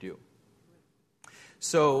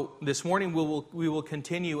So this morning we will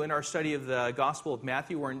continue in our study of the Gospel of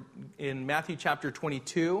Matthew. We're in Matthew chapter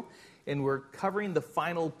 22, and we're covering the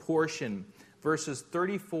final portion, verses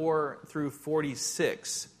 34 through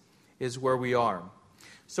 46 is where we are.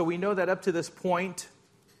 So we know that up to this point,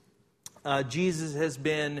 Jesus has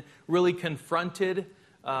been really confronted.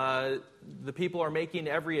 The people are making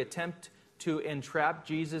every attempt to entrap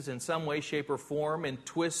Jesus in some way, shape, or form and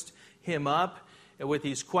twist him up with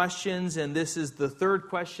these questions. And this is the third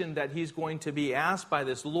question that he's going to be asked by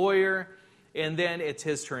this lawyer. And then it's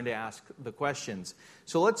his turn to ask the questions.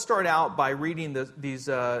 So let's start out by reading these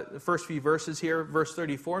first few verses here. Verse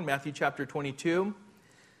 34 in Matthew chapter 22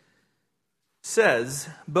 says,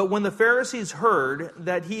 "But when the Pharisees heard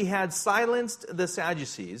that he had silenced the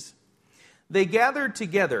Sadducees, they gathered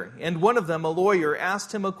together, and one of them, a lawyer,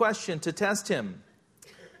 asked him a question to test him.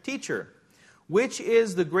 'Teacher, which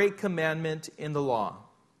is the great commandment in the law?'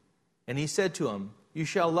 And he said to him, 'You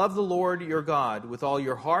shall love the Lord your God with all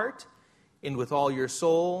your heart, and with all your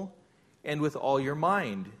soul, and with all your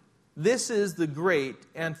mind. This is the great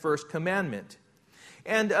and first commandment.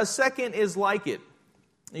 And a second is like it.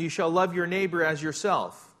 You shall love your neighbor as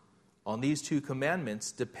yourself. On these two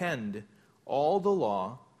commandments depend all the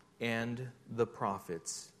law and the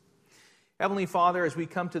prophets.'" Heavenly Father, as we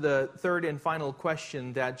come to the third and final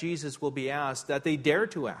question that Jesus will be asked, that they dare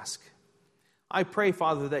to ask, I pray,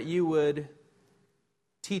 Father, that you would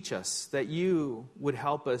teach us, that you would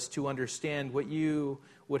help us to understand what you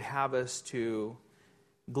would have us to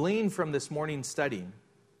glean from this morning's study.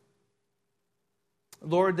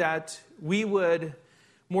 Lord, that we would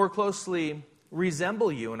more closely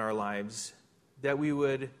resemble you in our lives, that we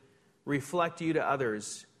would reflect you to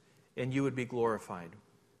others, and you would be glorified.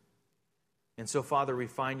 And so, Father,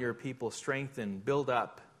 refine your people, strengthen, build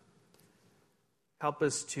up. Help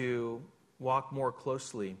us to walk more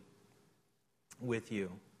closely with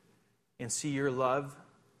you and see your love,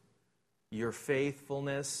 your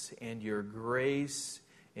faithfulness, and your grace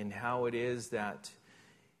in how it is that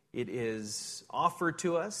it is offered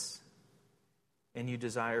to us, and you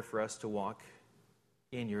desire for us to walk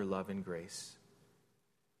in your love and grace.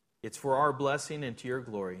 It's for our blessing and to your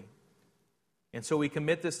glory. And so we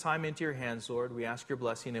commit this time into your hands, Lord. We ask your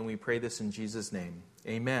blessing, and we pray this in Jesus' name.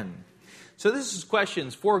 Amen. So this is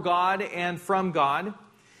questions for God and from God.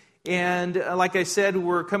 And like I said,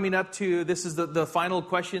 we're coming up to, this is the final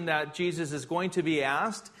question that Jesus is going to be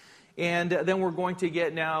asked. And then we're going to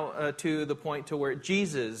get now to the point to where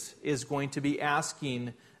Jesus is going to be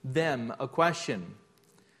asking them a question.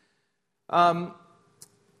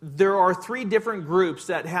 There are three different groups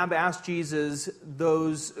that have asked Jesus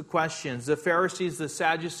those questions. The Pharisees, the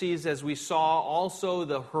Sadducees, as we saw, also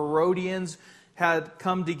the Herodians had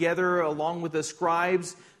come together along with the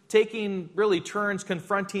scribes, taking really turns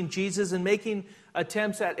confronting Jesus and making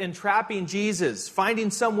attempts at entrapping Jesus, finding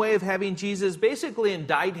some way of having Jesus basically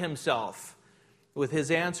indict himself with his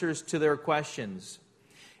answers to their questions.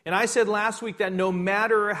 And I said last week that no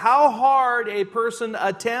matter how hard a person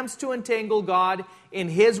attempts to entangle God in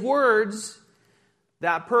his words,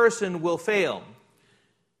 that person will fail.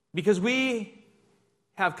 Because we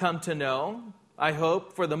have come to know, I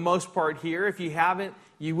hope for the most part here, if you haven't,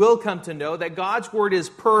 you will come to know that God's word is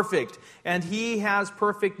perfect and he has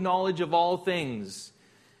perfect knowledge of all things.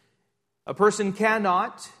 A person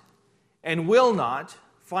cannot and will not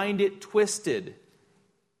find it twisted.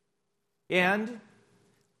 And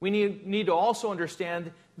we need to also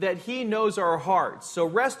understand that he knows our hearts. So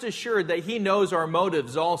rest assured that he knows our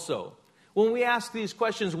motives also. When we ask these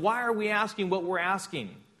questions, why are we asking what we're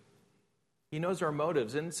asking? He knows our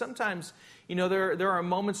motives. And sometimes, there are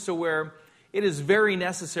moments to where it is very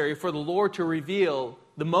necessary for the Lord to reveal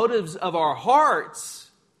the motives of our hearts,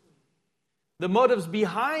 the motives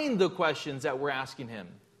behind the questions that we're asking him.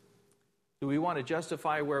 Do we want to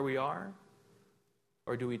justify where we are?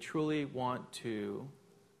 Or do we truly want to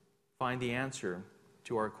find the answer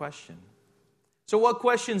to our question? So what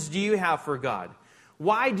questions do you have for God?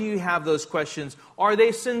 Why do you have those questions? Are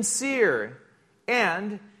they sincere?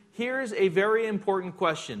 And here's a very important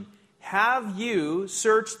question. Have you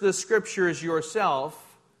searched the Scriptures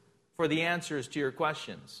yourself for the answers to your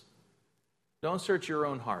questions? Don't search your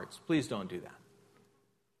own hearts. Please don't do that.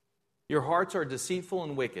 Your hearts are deceitful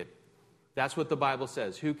and wicked. That's what the Bible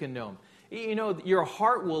says. Who can know them? Your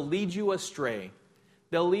heart will lead you astray.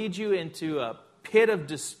 They'll lead you into a pit of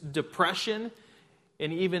depression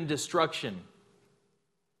and even destruction.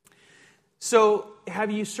 So,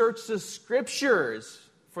 have you searched the Scriptures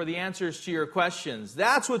for the answers to your questions?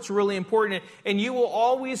 That's what's really important. And you will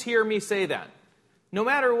always hear me say that. No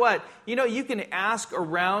matter what. You can ask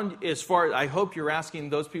around as far, I hope you're asking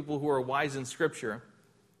those people who are wise in Scripture.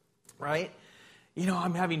 right?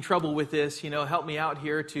 I'm having trouble with this. Help me out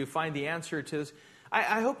here to find the answer to this.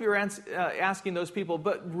 I hope you're asking those people,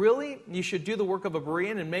 but really, you should do the work of a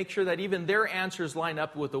Berean and make sure that even their answers line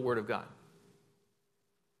up with the Word of God.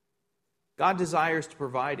 God desires to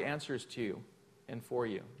provide answers to you and for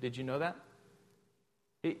you. Did you know that?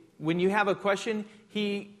 When you have a question,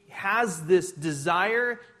 He has this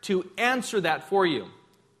desire to answer that for you.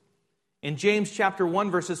 In James chapter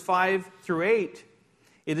 1, verses 5 through 8,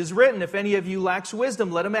 it is written, if any of you lacks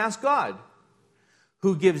wisdom, let him ask God,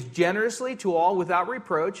 who gives generously to all without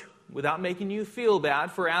reproach, without making you feel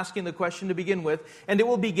bad for asking the question to begin with, and it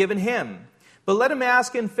will be given him. But let him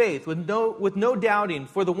ask in faith, with no doubting,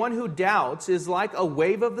 for the one who doubts is like a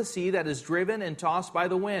wave of the sea that is driven and tossed by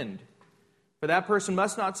the wind. For that person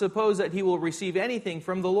must not suppose that he will receive anything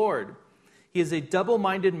from the Lord. He is a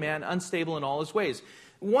double-minded man, unstable in all his ways.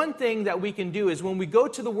 One thing that we can do is when we go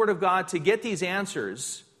to the Word of God to get these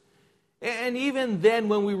answers, and even then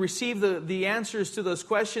when we receive the answers to those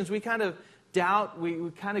questions, we kind of doubt,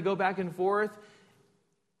 we kind of go back and forth.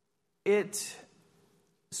 It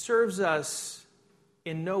serves us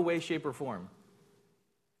in no way, shape, or form.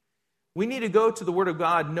 We need to go to the Word of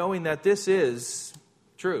God knowing that this is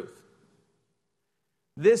truth.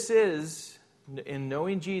 This is, in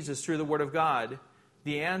knowing Jesus through the Word of God,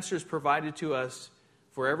 the answers provided to us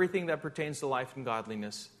for everything that pertains to life and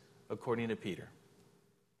godliness, according to Peter.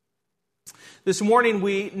 This morning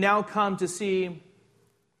we now come to see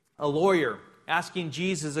a lawyer asking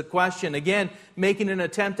Jesus a question. Again, making an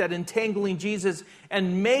attempt at entangling Jesus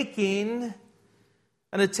and making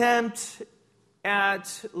an attempt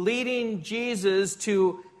at leading Jesus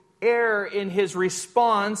to err in his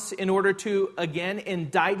response in order to, again,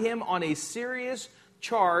 indict him on a serious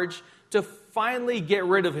charge to finally get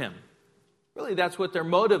rid of him. Really, that's what their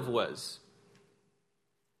motive was.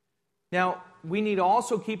 Now, we need to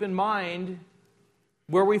also keep in mind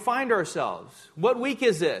where we find ourselves. What week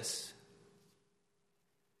is this?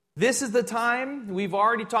 This is the time, we've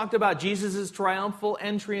already talked about Jesus' triumphal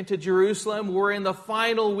entry into Jerusalem. We're in the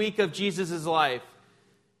final week of Jesus' life.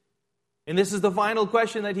 And this is the final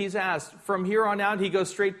question that he's asked. From here on out, he goes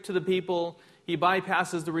straight to the people. He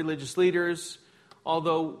bypasses the religious leaders,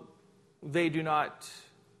 although they do not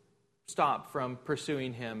stop from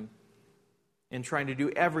pursuing him and trying to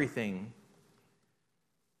do everything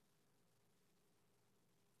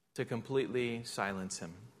to completely silence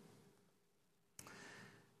him.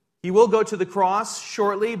 He will go to the cross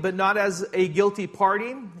shortly, but not as a guilty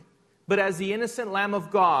party, but as the innocent Lamb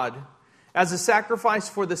of God, as a sacrifice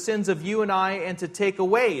for the sins of you and I, and to take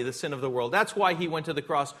away the sin of the world. That's why he went to the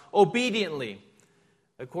cross, obediently,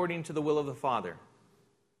 according to the will of the Father.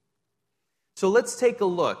 So let's take a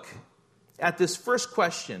look at this first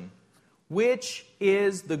question. Which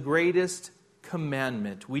is the greatest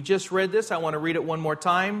commandment? We just read this. I want to read it one more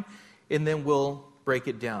time, and then we'll break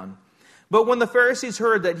it down. But when the Pharisees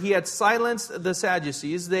heard that he had silenced the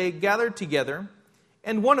Sadducees, they gathered together,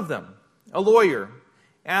 and one of them, a lawyer,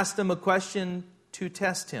 asked him a question to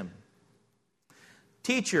test him.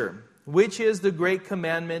 Teacher, which is the great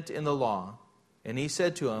commandment in the law? And he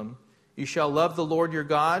said to him, you shall love the Lord your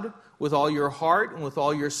God with all your heart and with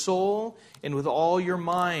all your soul and with all your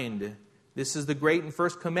mind. This is the great and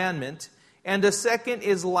first commandment. And the second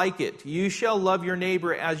is like it. You shall love your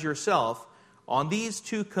neighbor as yourself. On these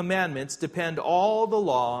two commandments depend all the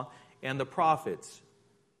law and the prophets.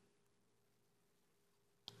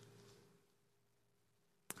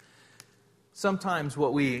 Sometimes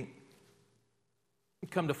what we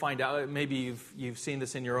come to find out, maybe you've seen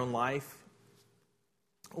this in your own life,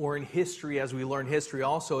 or in history as we learn history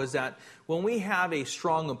also, is that when we have a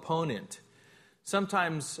strong opponent,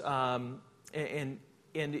 sometimes, and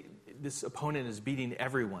this opponent is beating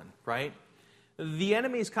everyone, right? The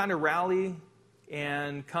enemies kind of rally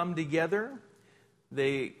and come together.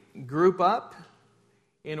 They group up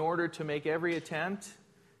in order to make every attempt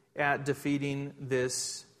at defeating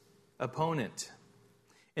this opponent.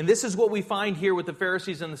 And this is what we find here with the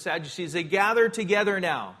Pharisees and the Sadducees. They gather together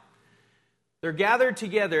now. They're gathered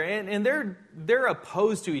together, and they're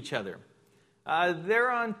opposed to each other.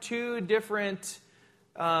 They're on two different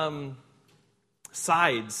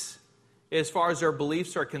sides as far as their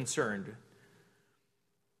beliefs are concerned.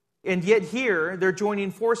 And yet here, they're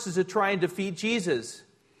joining forces to try and defeat Jesus.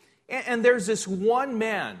 And there's this one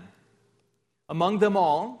man among them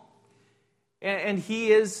all, and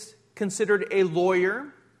he is considered a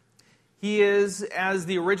lawyer. He is, as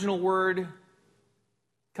the original word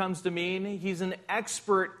comes to mean, he's an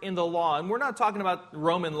expert in the law. And we're not talking about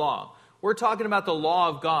Roman law. We're talking about the law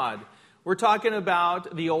of God. We're talking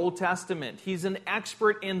about the Old Testament. He's an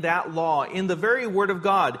expert in that law, in the very Word of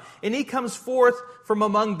God. And he comes forth from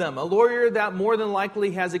among them, a lawyer that more than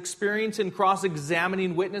likely has experience in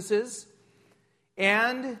cross-examining witnesses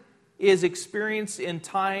and is experienced in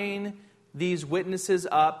tying these witnesses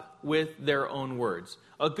up with their own words.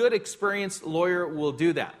 A good, experienced lawyer will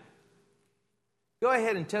do that. Go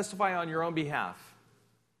ahead and testify on your own behalf.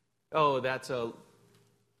 Oh, that's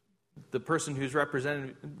the person who's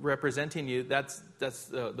representing you. That's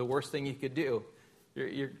the worst thing you could do.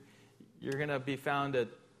 You're going to be found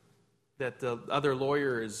that the other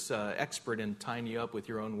lawyer is expert in tying you up with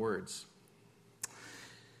your own words.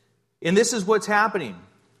 And this is what's happening,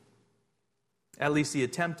 at least the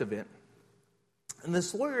attempt of it. And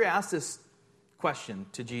this lawyer asked this question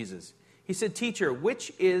to Jesus. He said, "Teacher,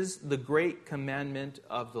 which is the great commandment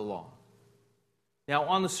of the law?" Now,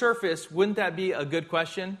 on the surface, wouldn't that be a good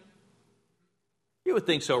question? You would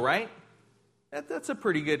think so, right? That's a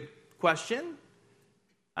pretty good question.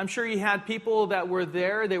 I'm sure you had people that were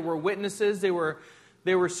there. They were witnesses. They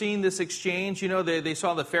were seeing this exchange. You know, they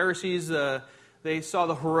saw the Pharisees. They saw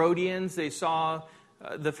the Herodians. They saw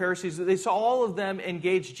the Pharisees. They saw all of them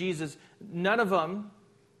engage Jesus. None of them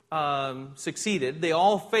succeeded. They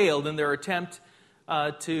all failed in their attempt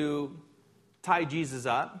to tie Jesus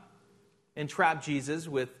up and trap Jesus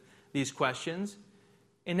with these questions.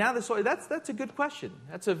 And now that's a good question.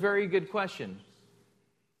 That's a very good question.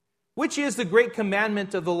 Which is the great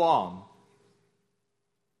commandment of the law?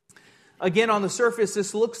 Again, on the surface,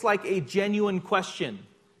 this looks like a genuine question.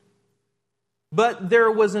 But there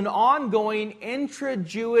was an ongoing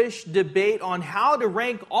intra-Jewish debate on how to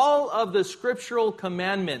rank all of the scriptural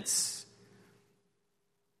commandments.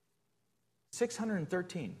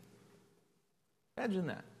 613. Imagine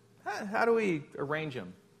that. How do we arrange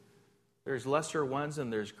them? There's lesser ones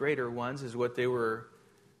and there's greater ones, is what they were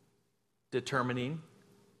determining.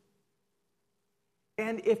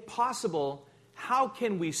 And if possible, how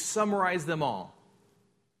can we summarize them all?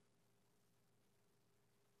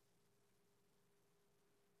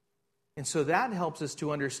 And so that helps us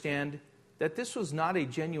to understand that this was not a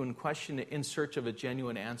genuine question in search of a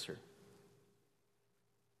genuine answer.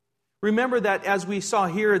 Remember that as we saw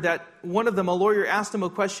here, that one of them, a lawyer, asked him a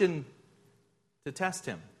question to test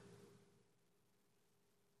him.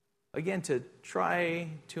 Again, to try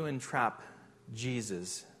to entrap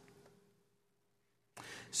Jesus.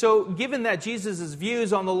 So, given that Jesus'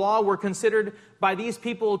 views on the law were considered by these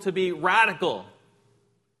people to be radical,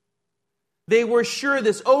 they were sure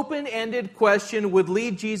this open-ended question would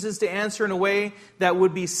lead Jesus to answer in a way that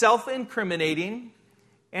would be self-incriminating,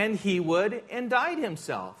 and he would indict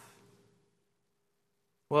himself.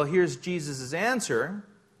 Well, here's Jesus' answer.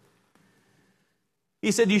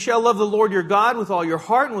 He said, "You shall love the Lord your God with all your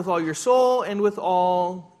heart and with all your soul and with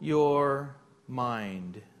all your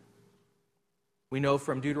mind." We know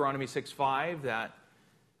from Deuteronomy 6:5 that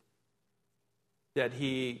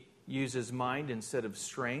he uses mind instead of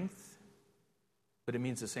strength, but it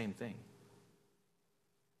means the same thing.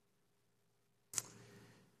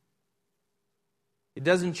 It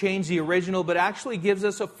doesn't change the original, but actually gives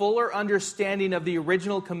us a fuller understanding of the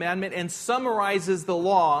original commandment and summarizes the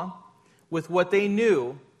law with what they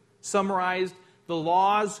knew, summarized the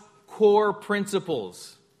law's core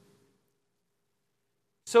principles.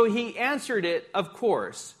 So he answered it, of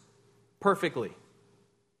course, perfectly.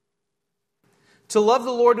 To love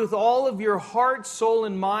the Lord with all of your heart, soul,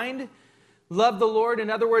 and mind. Love the Lord, in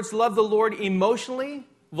other words, love the Lord emotionally,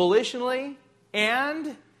 volitionally,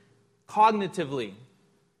 and cognitively.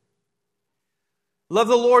 Love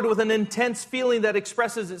the Lord with an intense feeling that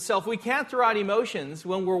expresses itself. We can't throw out emotions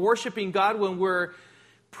when we're worshiping God, when we're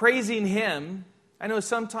praising Him. I know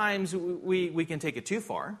sometimes we can take it too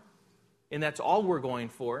far, and that's all we're going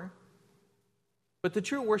for. But the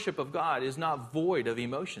true worship of God is not void of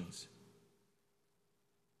emotions.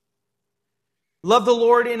 Love the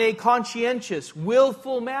Lord in a conscientious,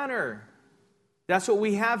 willful manner. That's what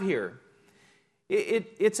we have here.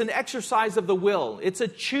 It's an exercise of the will. It's a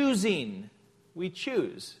choosing. We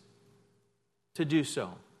choose to do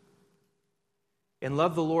so. And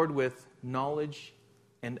love the Lord with knowledge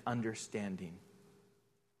and understanding.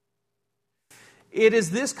 It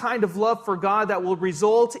is this kind of love for God that will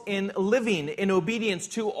result in living in obedience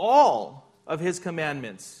to all of His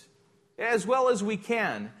commandments, as well as we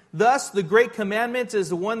can. Thus, the great commandment is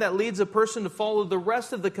the one that leads a person to follow the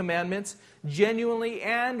rest of the commandments genuinely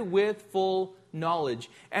and with full knowledge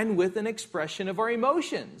and with an expression of our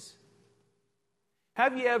emotions.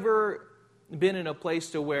 Have you ever been in a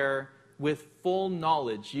place to where, with full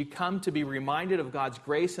knowledge, you come to be reminded of God's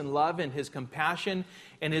grace and love and His compassion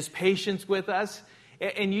and His patience with us,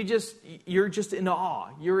 and you're just in awe.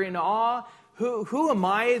 You're in awe. Who am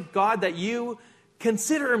I, God, that you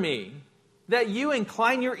consider me, that you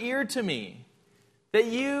incline your ear to me, that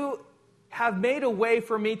you have made a way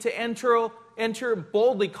for me to enter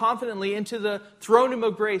boldly, confidently into the throne room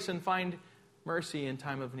of grace and find mercy in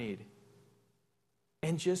time of need.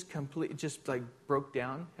 And just broke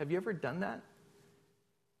down. Have you ever done that?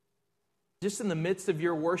 Just in the midst of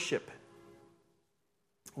your worship.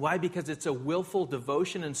 Why? Because it's a willful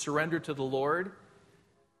devotion and surrender to the Lord,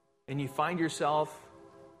 and you find yourself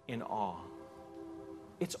in awe.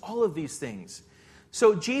 It's all of these things.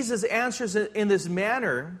 So Jesus answers it in this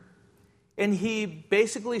manner, and he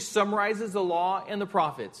basically summarizes the law and the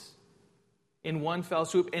prophets in one fell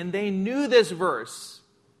swoop. And they knew this verse.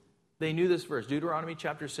 They knew this verse. Deuteronomy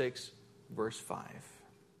chapter 6, verse 5.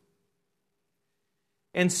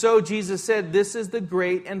 And so Jesus said, this is the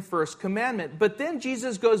great and first commandment. But then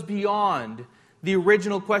Jesus goes beyond the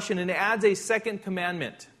original question and adds a second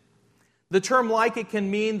commandment. The term like it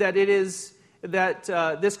can mean that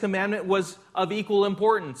this commandment was of equal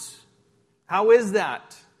importance. How is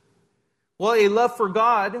that? Well, a love for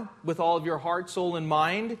God with all of your heart, soul, and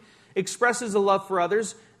mind expresses a love for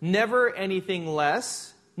others, never anything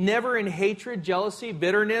less, never in hatred, jealousy,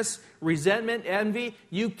 bitterness, resentment, envy.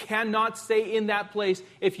 You cannot stay in that place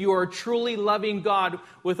if you are truly loving God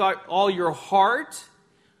with all your heart,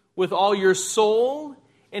 with all your soul,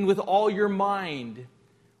 and with all your mind,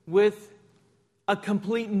 with a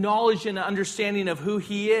complete knowledge and understanding of who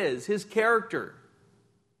He is, His character,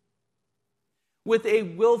 with a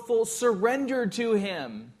willful surrender to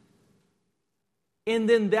Him. And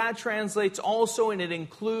then that translates also, and it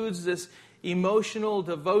includes this emotional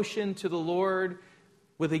devotion to the Lord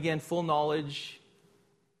with, again, full knowledge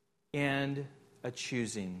and a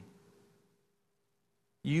choosing.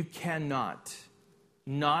 You cannot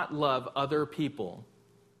not love other people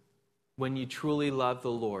when you truly love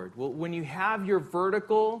the Lord. Well, when you have your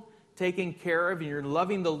vertical taken care of and you're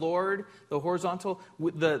loving the Lord, the horizontal,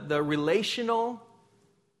 the relational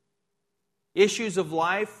issues of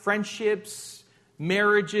life, friendships,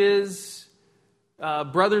 marriages,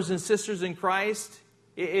 brothers and sisters in Christ,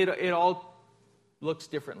 it all looks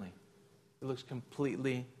differently. It looks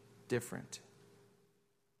completely different.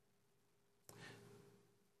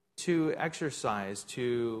 To exercise,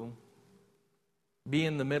 to be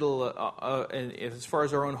in the middle, as far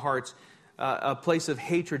as our own hearts, a place of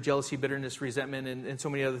hatred, jealousy, bitterness, resentment, and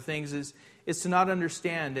so many other things, is to not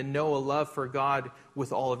understand and know a love for God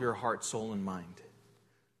with all of your heart, soul, and mind.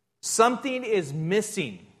 Something is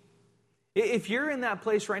missing. If you're in that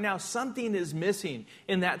place right now, something is missing.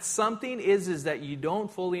 And that something is that you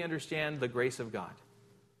don't fully understand the grace of God.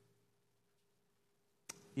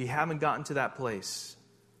 You haven't gotten to that place.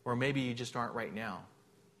 Or maybe you just aren't right now.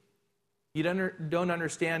 You don't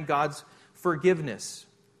understand God's forgiveness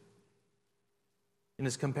and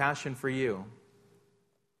His compassion for you.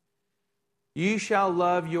 You shall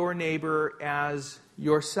love your neighbor as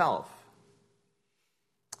yourself.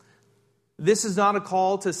 This is not a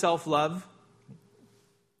call to self-love,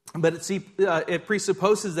 but it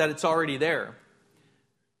presupposes that it's already there.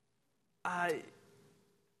 I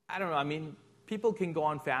don't know. I mean, people can go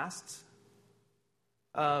on fasts,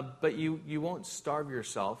 but you won't starve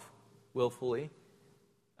yourself willfully.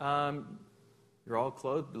 You're all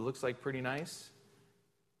clothed. It looks like pretty nice.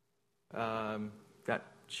 Got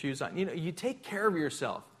shoes on. You take care of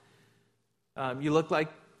yourself. Most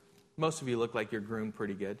of you look like you're groomed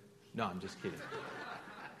pretty good. No, I'm just kidding.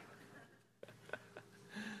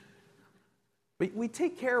 But we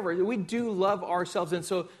take care of ourselves. We do love ourselves. And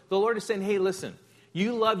so the Lord is saying, hey, listen,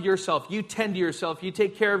 you love yourself. You tend to yourself. You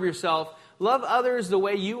take care of yourself. Love others the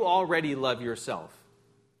way you already love yourself.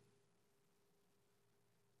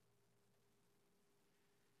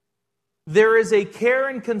 There is a care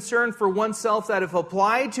and concern for oneself that, if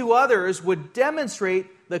applied to others, would demonstrate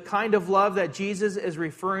the kind of love that Jesus is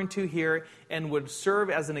referring to here and would serve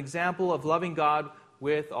as an example of loving God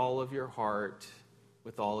with all of your heart,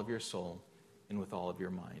 with all of your soul, and with all of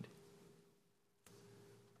your mind.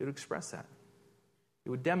 It would express that. It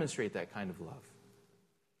would demonstrate that kind of love.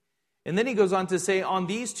 And then he goes on to say, on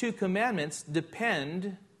these two commandments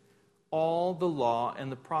depend all the law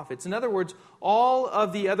and the prophets. In other words, all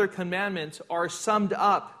of the other commandments are summed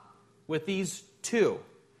up with these two.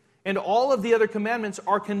 And all of the other commandments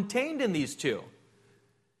are contained in these two.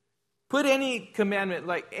 Put any commandment,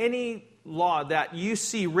 like any law that you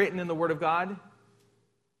see written in the Word of God,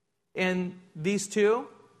 and these two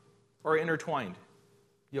are intertwined.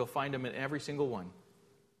 You'll find them in every single one.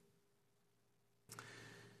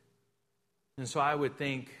 And so I would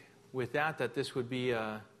think with that this would be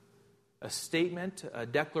a a statement, a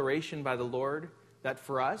declaration by the Lord that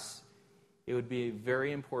for us, it would be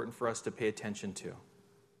very important for us to pay attention to.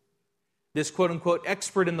 This quote-unquote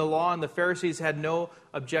expert in the law and the Pharisees had no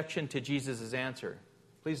objection to Jesus' answer.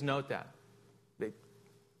 Please note that.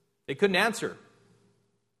 They couldn't answer.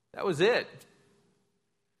 That was it.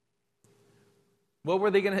 What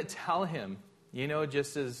were they going to tell him?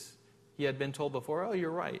 Just as he had been told before, oh,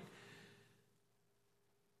 you're right.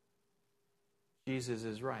 Jesus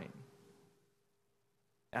is right.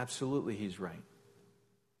 Absolutely, he's right.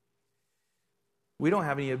 We don't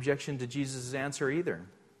have any objection to Jesus' answer either.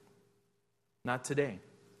 Not today,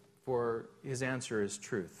 for his answer is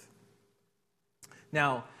truth.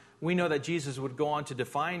 Now, we know that Jesus would go on to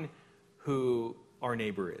define who our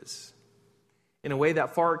neighbor is in a way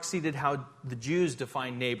that far exceeded how the Jews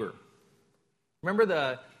defined neighbor.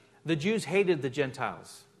 Remember, the Jews hated the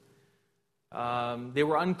Gentiles. They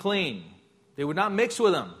were unclean. They would not mix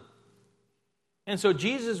with them. And so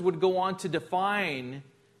Jesus would go on to define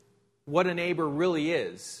what a neighbor really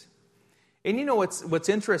is. And what's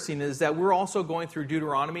interesting is that we're also going through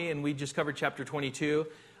Deuteronomy, and we just covered chapter 22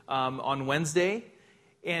 on Wednesday.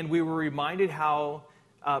 And we were reminded how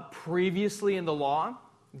previously in the law,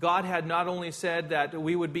 God had not only said that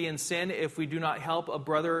we would be in sin if we do not help a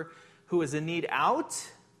brother who is in need out,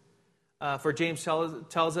 for James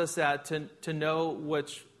tells us that to know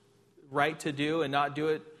what's right to do and not do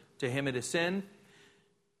it, to him it is sin.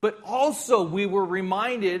 But also we were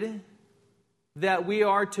reminded that we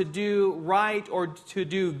are to do right or to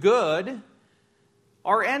do good to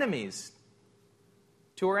our enemies.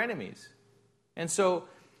 And so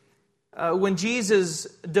when Jesus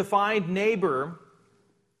defined neighbor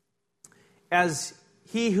as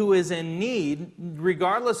he who is in need,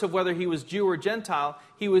 regardless of whether he was Jew or Gentile,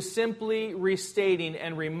 he was simply restating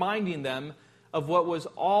and reminding them of what was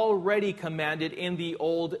already commanded in the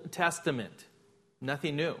Old Testament.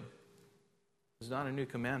 Nothing new. It's not a new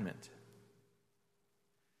commandment.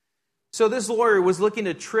 So this lawyer was looking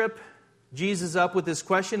to trip Jesus up with this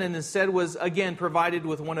question, and instead was again provided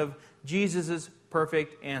with one of Jesus'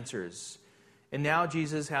 perfect answers. And now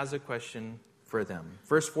Jesus has a question for them.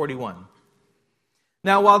 Verse 41.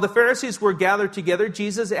 Now while the Pharisees were gathered together,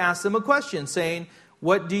 Jesus asked them a question, saying,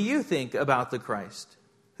 "What do you think about the Christ?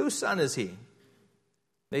 Whose son is he?"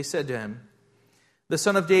 They said to him, "The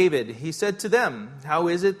son of David." He said to them, "How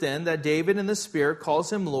is it then that David in the Spirit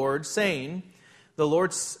calls him Lord, saying, 'The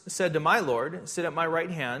Lord said to my Lord, sit at my right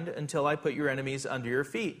hand until I put your enemies under your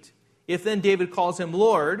feet'? If then David calls him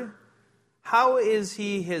Lord, how is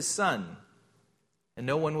he his son?" And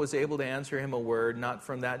no one was able to answer him a word. Not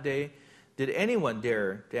from that day did anyone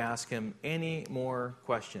dare to ask him any more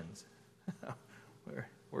questions.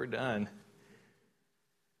 We're done.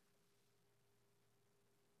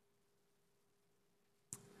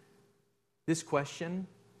 This question,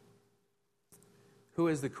 who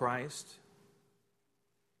is the Christ,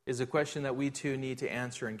 is a question that we too need to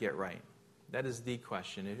answer and get right. That is the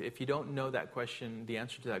question. If you don't know that question, the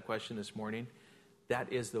answer to that question this morning,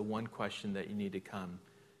 that is the one question that you need to come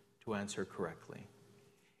to answer correctly.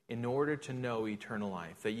 In order to know eternal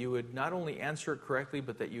life, that you would not only answer it correctly,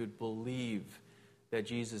 but that you would believe that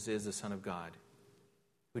Jesus is the Son of God,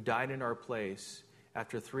 who died in our place.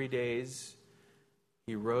 After 3 days,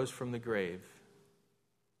 he rose from the grave,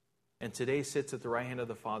 and today sits at the right hand of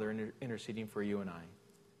the Father interceding for you and I.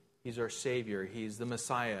 He's our Savior. He's the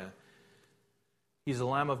Messiah. He's the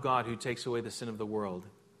Lamb of God who takes away the sin of the world.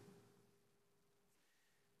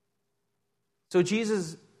 So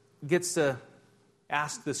Jesus gets to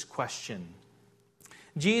ask this question.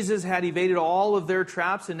 Jesus had evaded all of their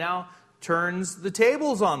traps and now turns the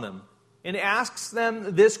tables on them and asks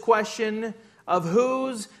them this question of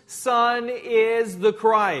whose son is the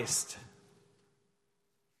Christ.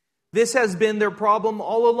 This has been their problem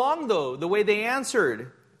all along, though, the way they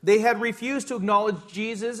answered. They had refused to acknowledge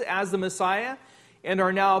Jesus as the Messiah and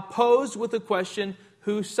are now posed with the question,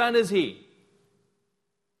 whose son is he?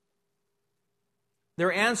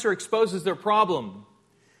 Their answer exposes their problem.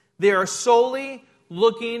 They are solely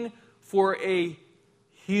looking for a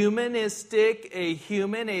humanistic,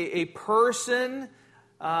 a person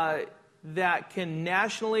that can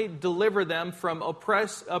nationally deliver them from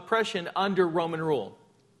oppression under Roman rule.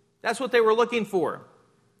 That's what they were looking for.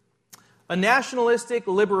 A nationalistic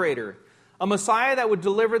liberator. A Messiah that would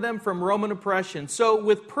deliver them from Roman oppression. So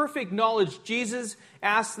with perfect knowledge, Jesus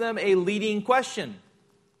asked them a leading question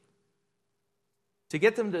to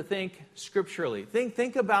get them to think scripturally.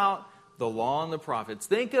 Think about the law and the prophets.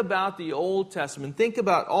 Think about the Old Testament. Think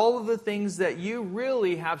about all of the things that you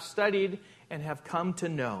really have studied and have come to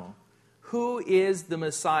know. Who is the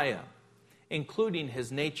Messiah, including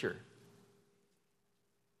his nature?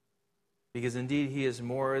 Because indeed he is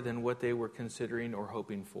more than what they were considering or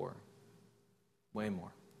hoping for. Way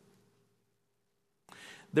more.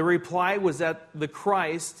 The reply was that the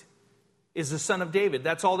Christ is the son of David.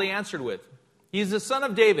 That's all they answered with. He's the son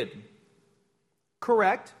of David.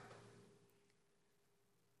 Correct.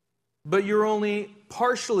 But you're only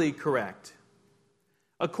partially correct.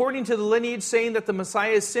 According to the lineage, saying that the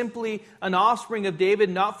Messiah is simply an offspring of David,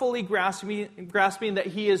 not fully grasping that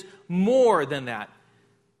he is more than that.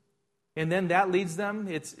 And then that leads them,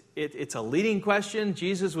 it's a leading question.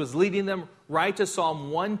 Jesus was leading them right to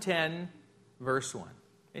Psalm 110, verse 1.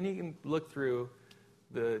 And you can look through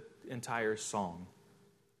the entire psalm,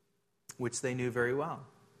 which they knew very well.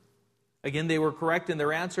 Again, they were correct in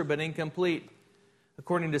their answer, but incomplete.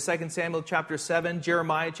 According to 2 Samuel chapter 7,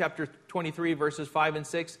 Jeremiah chapter 23, verses 5 and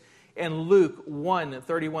 6, and Luke 1,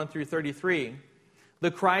 31 through 33,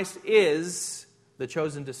 the Christ is the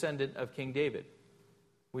chosen descendant of King David.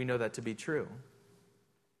 We know that to be true.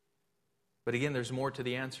 But again, there's more to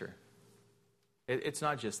the answer. It's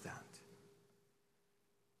not just that.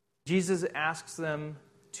 Jesus asks them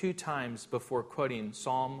 2 times before quoting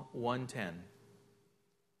Psalm 110.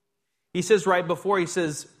 He says right before, he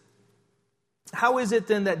says, how is it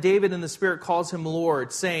then that David in the Spirit calls him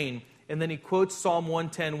Lord, saying, and then he quotes Psalm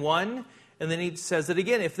 110:1, and then he says it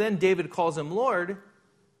again, if then David calls him Lord,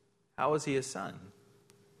 how is he his son?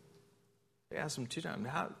 They asked him 2 times,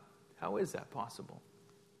 how is that possible?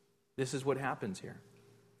 This is what happens here.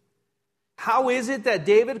 How is it that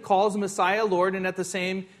David calls Messiah Lord and at the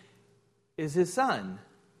same is his son?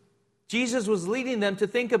 Jesus was leading them to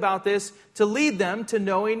think about this, to lead them to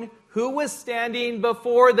knowing who was standing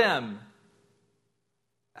before them.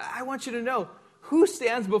 I want you to know who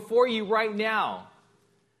stands before you right now.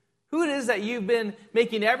 Who it is that you've been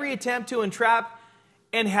making every attempt to entrap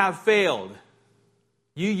and have failed.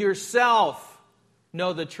 You yourself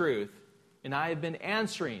know the truth. And I have been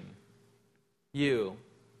answering you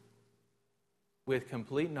with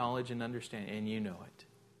complete knowledge and understanding. And you know it.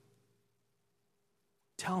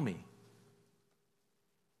 Tell me.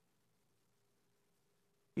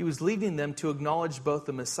 He was leading them to acknowledge both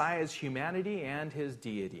the Messiah's humanity and his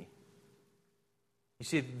deity. You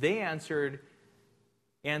see, they answering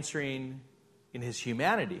in his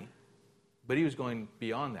humanity, but he was going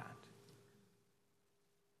beyond that.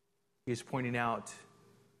 He was pointing out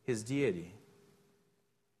his deity.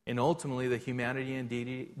 And ultimately the humanity and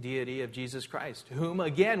deity of Jesus Christ, whom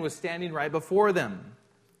again was standing right before them.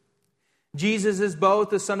 Jesus is both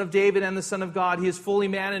the Son of David and the Son of God. He is fully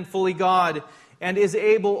man and fully God, and is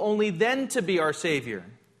able only then to be our Savior.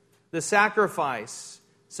 The sacrifice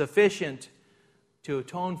sufficient to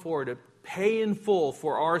atone for, to pay in full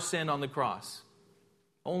for our sin on the cross.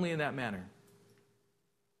 Only in that manner.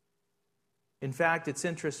 In fact, it's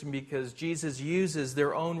interesting because Jesus uses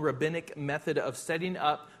their own rabbinic method of setting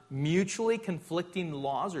up mutually conflicting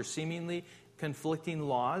laws or seemingly conflicting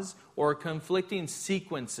laws or conflicting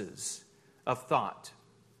sequences of thought.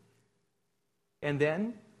 And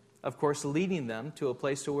then, of course, leading them to a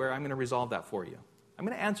place to where I'm going to resolve that for you. I'm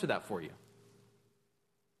going to answer that for you.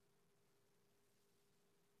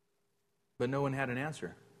 But no one had an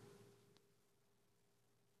answer.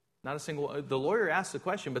 Not a single. The lawyer asked the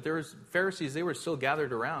question, but there was Pharisees, they were still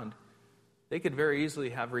gathered around. They could very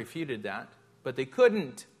easily have refuted that, but they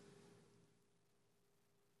couldn't.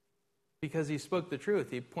 Because he spoke the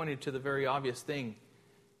truth. He pointed to the very obvious thing,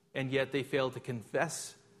 and yet they failed to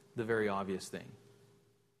confess the very obvious thing.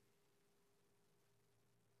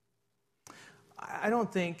 I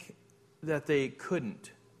don't think that they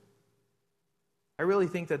couldn't. I really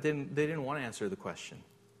think that they didn't want to answer the question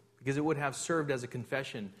because it would have served as a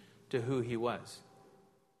confession to who he was.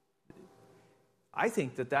 I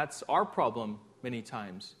think that that's our problem many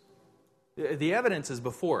times. The evidence is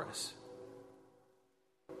before us.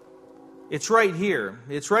 It's right here.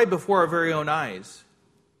 It's right before our very own eyes.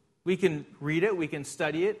 We can read it, we can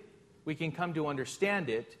study it, we can come to understand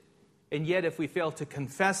it, and yet if we fail to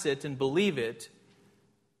confess it and believe it,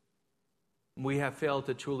 we have failed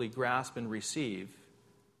to truly grasp and receive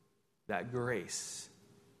that grace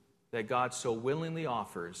that God so willingly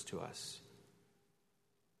offers to us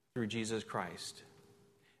through Jesus Christ.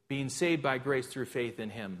 Being saved by grace through faith in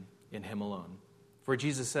Him alone. For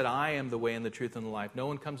Jesus said, I am the way and the truth and the life. No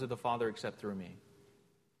one comes to the Father except through me.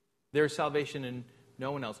 There is salvation in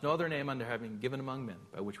no one else. No other name under heaven given among men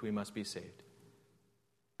by which we must be saved.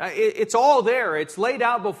 It's all there. It's laid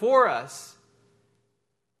out before us.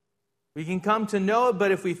 We can come to know it,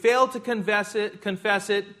 but if we fail to confess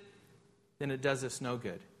it, then it does us no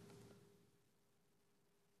good.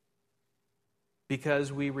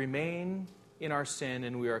 Because we remain in our sin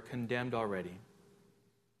and we are condemned already.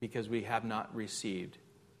 because we have not received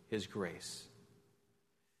His grace.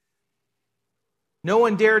 No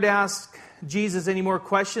one dared ask Jesus any more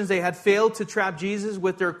questions. They had failed to trap Jesus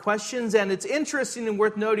with their questions. And it's interesting and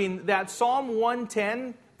worth noting that Psalm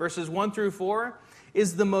 110, verses 1 through 4,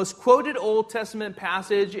 is the most quoted Old Testament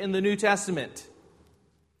passage in the New Testament,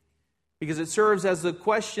 because it serves as the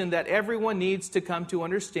question that everyone needs to come to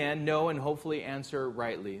understand, know, and hopefully answer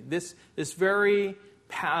rightly. This very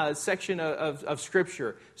section of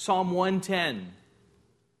Scripture, Psalm 110,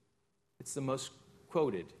 it's the most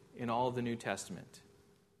quoted in all of the New Testament.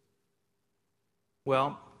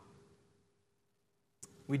 Well,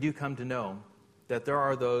 we do come to know that there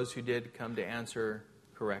are those who did come to answer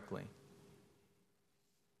correctly.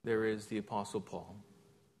 There is the Apostle Paul,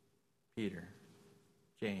 Peter,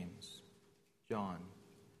 James, John,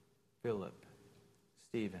 Philip,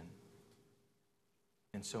 Stephen,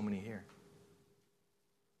 and so many here.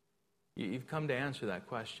 You've come to answer that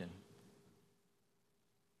question.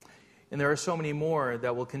 And there are so many more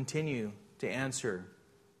that will continue to answer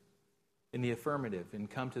in the affirmative and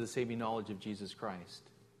come to the saving knowledge of Jesus Christ.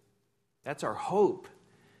 That's our hope.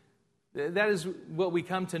 That is what we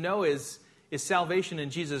come to know is salvation in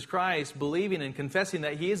Jesus Christ, believing and confessing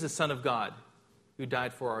that He is the Son of God who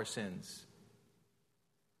died for our sins.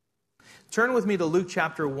 Turn with me to Luke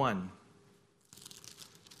chapter 1.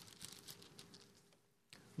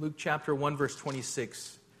 Luke chapter 1, verse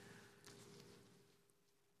 26.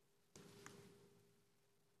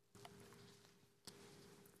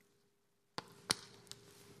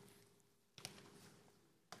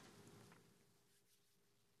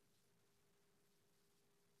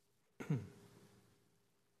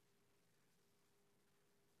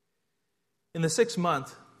 In the 6th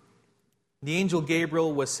month, the angel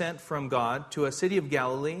Gabriel was sent from God to a city of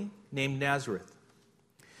Galilee named Nazareth,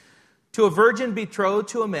 to a virgin betrothed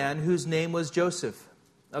to a man whose name was Joseph,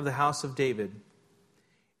 of the house of David.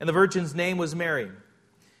 And the virgin's name was Mary.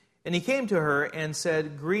 And he came to her and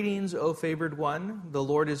said, "Greetings, O favored one, the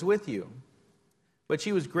Lord is with you." But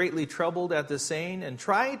she was greatly troubled at the saying and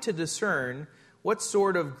tried to discern what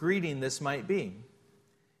sort of greeting this might be.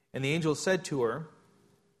 And the angel said to her,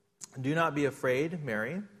 "Do not be afraid,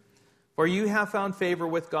 Mary, for you have found favor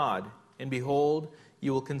with God. And behold,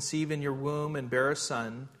 you will conceive in your womb and bear a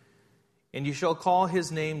son, and you shall call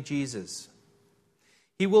his name Jesus.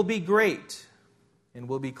 He will be great and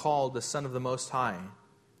will be called the Son of the Most High.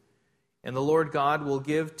 And the Lord God will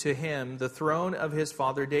give to him the throne of his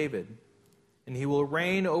father David, and he will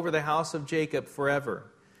reign over the house of Jacob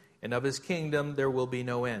forever, and of his kingdom there will be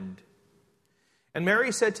no end." And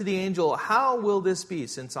Mary said to the angel, "How will this be,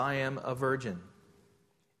 since I am a virgin?"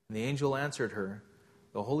 And the angel answered her,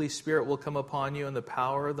 "The Holy Spirit will come upon you, and the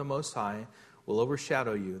power of the Most High will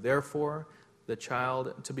overshadow you. Therefore, the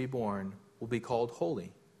child to be born will be called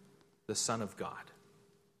Holy, the Son of God."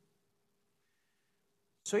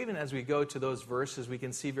 So even as we go to those verses, we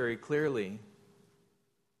can see very clearly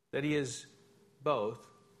that He is both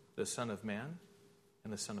the Son of Man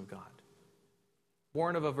and the Son of God,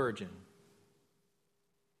 born of a virgin.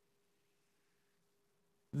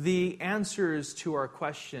 The answers to our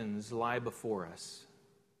questions lie before us.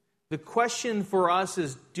 The question for us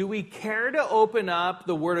is, do we care to open up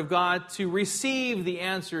the Word of God to receive the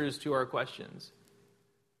answers to our questions?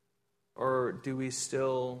 Or do we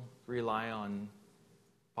still rely on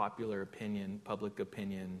popular opinion, public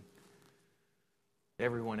opinion,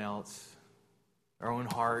 everyone else, our own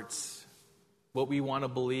hearts, what we want to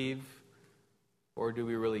believe? Or do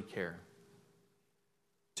we really care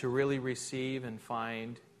to really receive and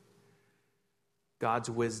find God's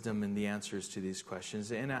wisdom in the answers to these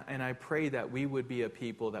questions? And I pray that we would be a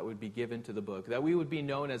people that would be given to the book, that we would be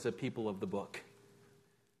known as a people of the book,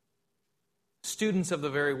 students of the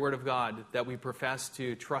very Word of God that we profess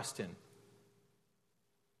to trust in.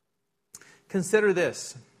 Consider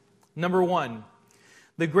this. Number one,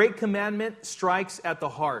 the Great Commandment strikes at the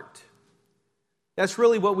heart. That's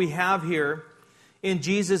really what we have here in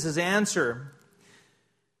Jesus' answer.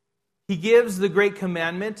 He gives the Great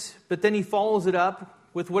Commandment, but then He follows it up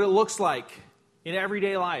with what it looks like in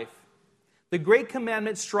everyday life. The Great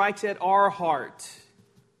Commandment strikes at our heart.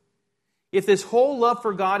 If this whole love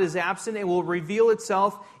for God is absent, it will reveal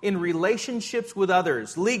itself in relationships with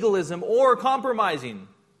others, legalism or compromising.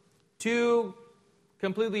 Two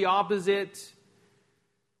completely opposite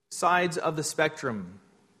sides of the spectrum.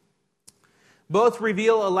 Both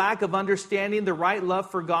reveal a lack of understanding the right love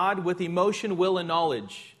for God with emotion, will, and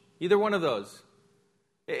knowledge. Either one of those.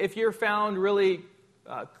 If you're found really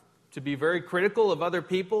to be very critical of other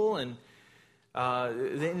people, and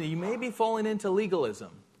then you may be falling into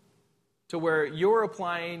legalism. to where you're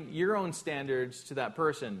applying your own standards to that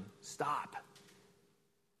person. Stop.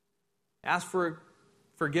 Ask for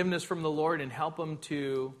forgiveness from the Lord and help them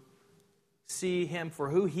to see Him for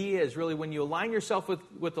who He is. Really, when you align yourself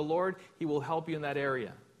with the Lord, He will help you in that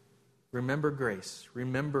area. Remember grace.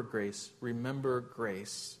 Remember grace. Remember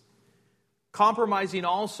grace. Compromising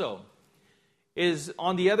also is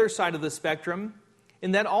on the other side of the spectrum,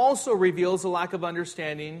 and that also reveals a lack of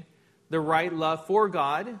understanding the right love for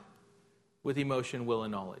God with emotion, will,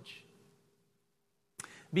 and knowledge.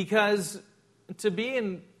 Because to be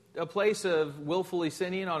in a place of willfully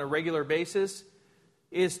sinning on a regular basis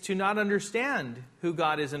is to not understand who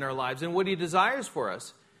God is in our lives and what He desires for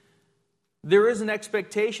us. There is an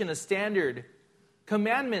expectation, a standard,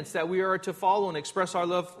 commandments that we are to follow and express our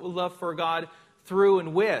love for God through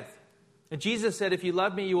and with. And Jesus said, if you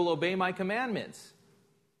love me, you will obey my commandments.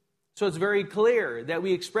 So it's very clear that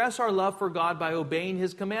we express our love for God by obeying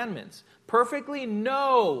His commandments. Perfectly?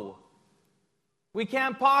 No. We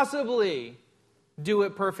can't possibly do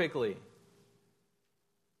it perfectly.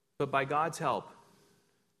 But by God's help,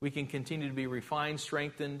 we can continue to be refined,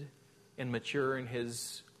 strengthened, and mature in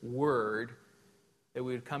His Word, that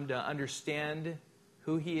we would come to understand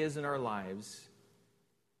who He is in our lives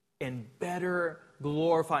and better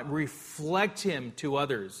glorify, reflect Him to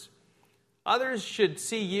others. Others should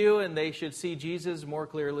see you and they should see Jesus more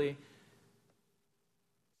clearly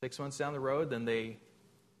 6 months down the road than they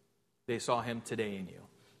saw Him today in you.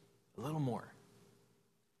 A little more.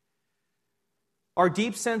 Our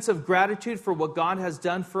deep sense of gratitude for what God has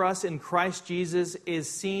done for us in Christ Jesus is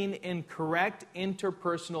seen in correct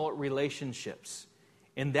interpersonal relationships.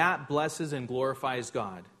 And that blesses and glorifies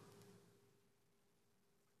God.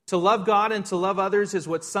 To love God and to love others is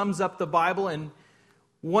what sums up the Bible, and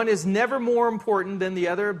one is never more important than the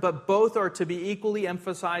other, but both are to be equally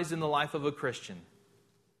emphasized in the life of a Christian.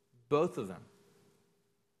 Both of them.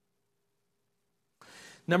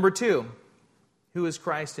 Number 2, who is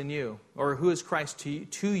Christ in you? Or who is Christ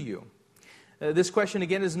to you? This question,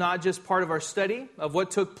 again, is not just part of our study of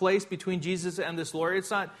what took place between Jesus and this lawyer.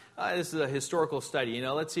 It's not, this is a historical study.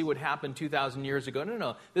 Let's see what happened 2,000 years ago.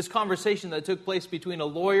 No. This conversation that took place between a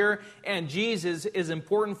lawyer and Jesus is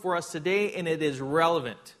important for us today, and it is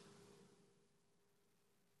relevant.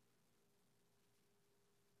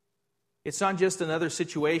 It's not just another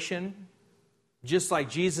situation, just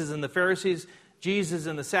like Jesus and the Pharisees, Jesus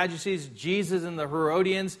and the Sadducees, Jesus and the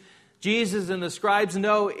Herodians, Jesus and the scribes.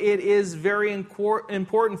 No, it is very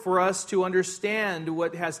important for us to understand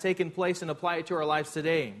what has taken place and apply it to our lives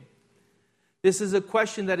today. This is a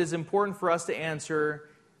question that is important for us to answer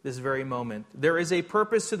this very moment. There is a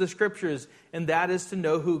purpose to the Scriptures, and that is to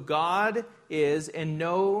know who God is and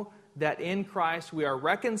know that in Christ we are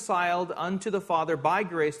reconciled unto the Father by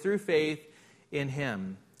grace through faith in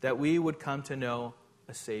Him, that we would come to know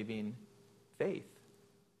a saving faith.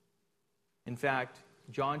 In fact,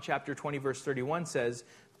 John chapter 20 verse 31 says,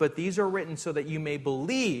 "But these are written so that you may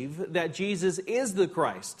believe that Jesus is the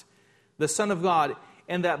Christ, the Son of God,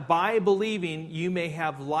 and that by believing you may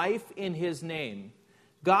have life in His name."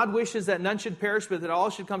 God wishes that none should perish, but that all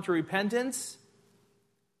should come to repentance,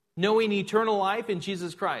 knowing eternal life in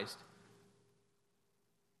Jesus Christ.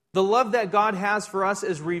 The love that God has for us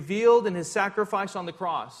is revealed in His sacrifice on the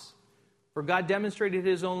cross. For God demonstrated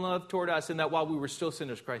His own love toward us in that while we were still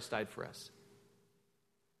sinners, Christ died for us.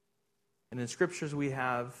 And in Scriptures we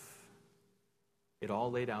have it all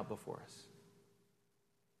laid out before us.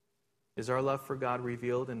 Is our love for God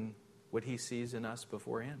revealed in what He sees in us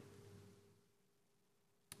before Him?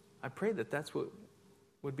 I pray that that's what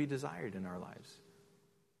would be desired in our lives.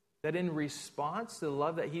 That in response to the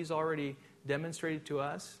love that He's already demonstrated to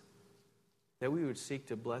us, that we would seek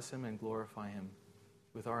to bless Him and glorify Him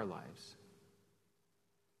with our lives.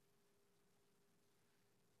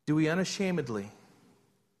 Do we unashamedly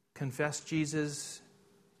confess Jesus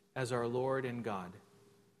as our Lord and God?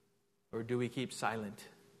 Or do we keep silent?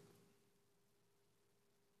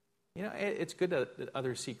 It's good that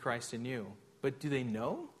others see Christ in you, but do they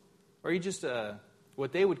know? Or are you just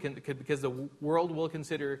what they would, because the world will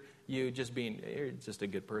consider you just being, you're just a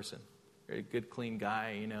good person. You're a good, clean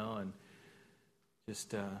guy, and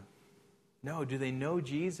just, no, do they know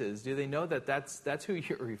Jesus? Do they know that that's who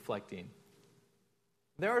you're reflecting?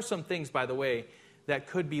 There are some things, by the way, that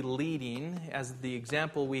could be leading, as the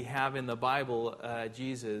example we have in the Bible,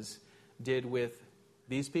 Jesus did with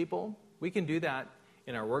these people. We can do that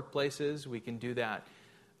in our workplaces. We can do that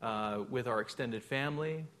with our extended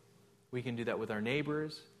family. We can do that with our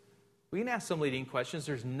neighbors. We can ask some leading questions.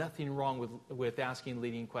 There's nothing wrong with asking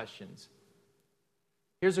leading questions.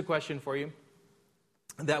 Here's a question for you.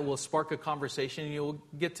 that will spark a conversation, and you'll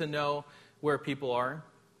get to know where people are.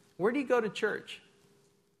 Where do you go to church?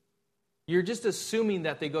 You're just assuming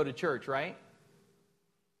that they go to church, right?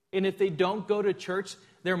 And if they don't go to church,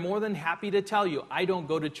 they're more than happy to tell you, I don't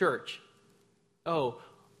go to church. Or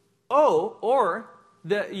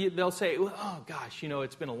they'll say, oh gosh,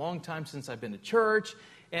 it's been a long time since I've been to church.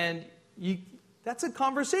 And that's a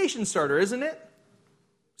conversation starter, isn't it?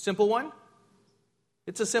 Simple one?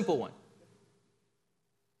 It's a simple one.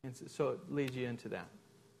 And so it leads you into that.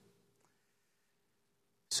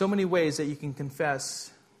 So many ways that you can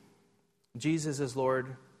confess Jesus is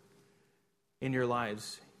Lord in your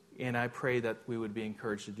lives. And I pray that we would be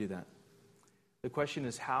encouraged to do that. The question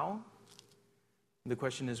is how? The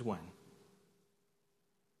question is when.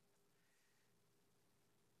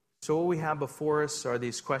 So what we have before us are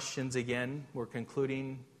these questions again. We're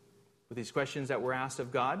concluding with these questions that were asked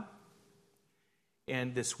of God.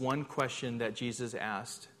 And this one question that Jesus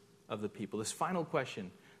asked of the people. This final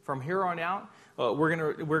question. From here on out, we're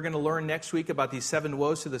going to learn next week about these 7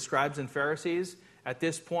 woes to the scribes and Pharisees. At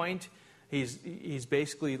this point, he's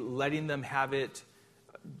basically letting them have it,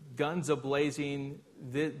 guns a-blazing.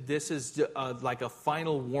 This is like a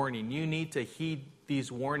final warning. You need to heed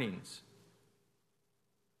these warnings.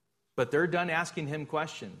 But they're done asking him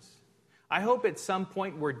questions. I hope at some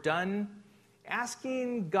point we're done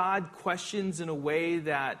asking God questions in a way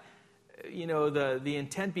that, the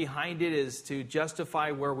intent behind it is to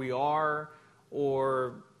justify where we are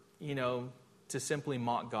or, to simply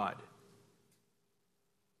mock God.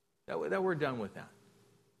 That we're done with that.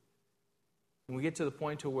 And we get to the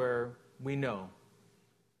point to where we know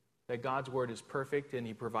that God's word is perfect and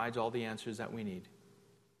he provides all the answers that we need.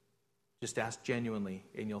 Just ask genuinely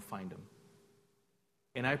and you'll find them.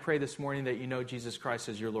 And I pray this morning that you know Jesus Christ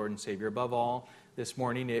as your Lord and Savior. Above all, this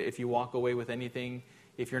morning, if you walk away with anything,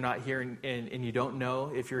 if you're not here and you don't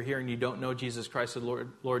know, if you're here and you don't know Jesus Christ as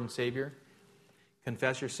Lord and Savior,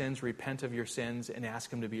 confess your sins, repent of your sins, and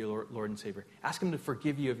ask him to be your Lord and Savior. Ask him to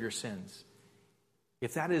forgive you of your sins.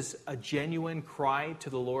 If that is a genuine cry to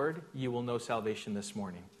the Lord, you will know salvation this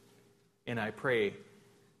morning. And I pray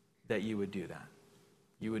that you would do that.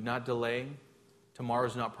 You would not delay.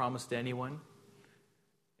 Tomorrow's not promised to anyone.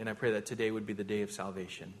 And I pray that today would be the day of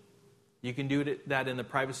salvation. You can do that in the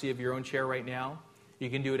privacy of your own chair right now. You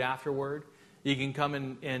can do it afterward. You can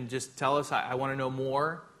come and just tell us, I want to know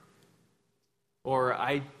more. Or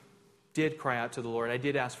I did cry out to the Lord. I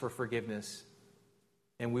did ask for forgiveness.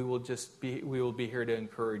 And we will be here to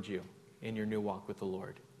encourage you in your new walk with the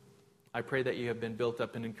Lord. I pray that you have been built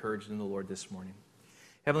up and encouraged in the Lord this morning.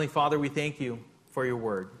 Heavenly Father, we thank you for your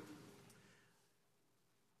word.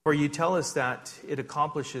 For you tell us that it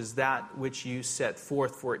accomplishes that which you set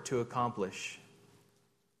forth for it to accomplish.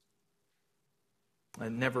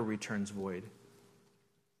 It never returns void.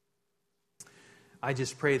 I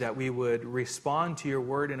just pray that we would respond to your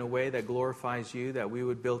word in a way that glorifies you, that we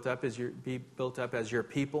would be built up as your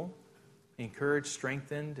people, encouraged,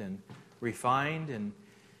 strengthened, and refined.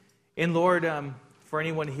 And Lord, for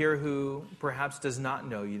anyone here who perhaps does not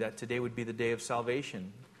know you, that today would be the day of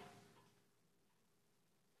salvation.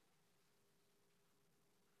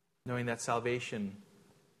 Knowing that salvation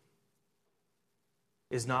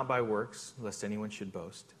is not by works, lest anyone should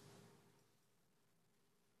boast.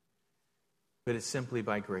 But it's simply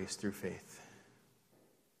by grace through faith.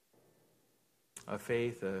 A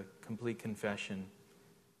faith, a complete confession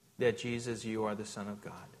that Jesus, you are the Son of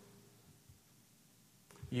God.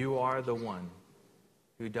 You are the one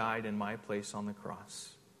who died in my place on the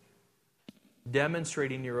cross,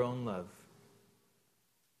 demonstrating your own love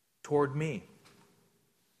toward me,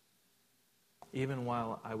 even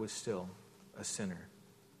while I was still a sinner.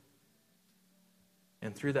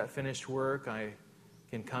 And through that finished work, I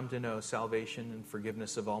can come to know salvation and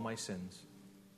forgiveness of all my sins.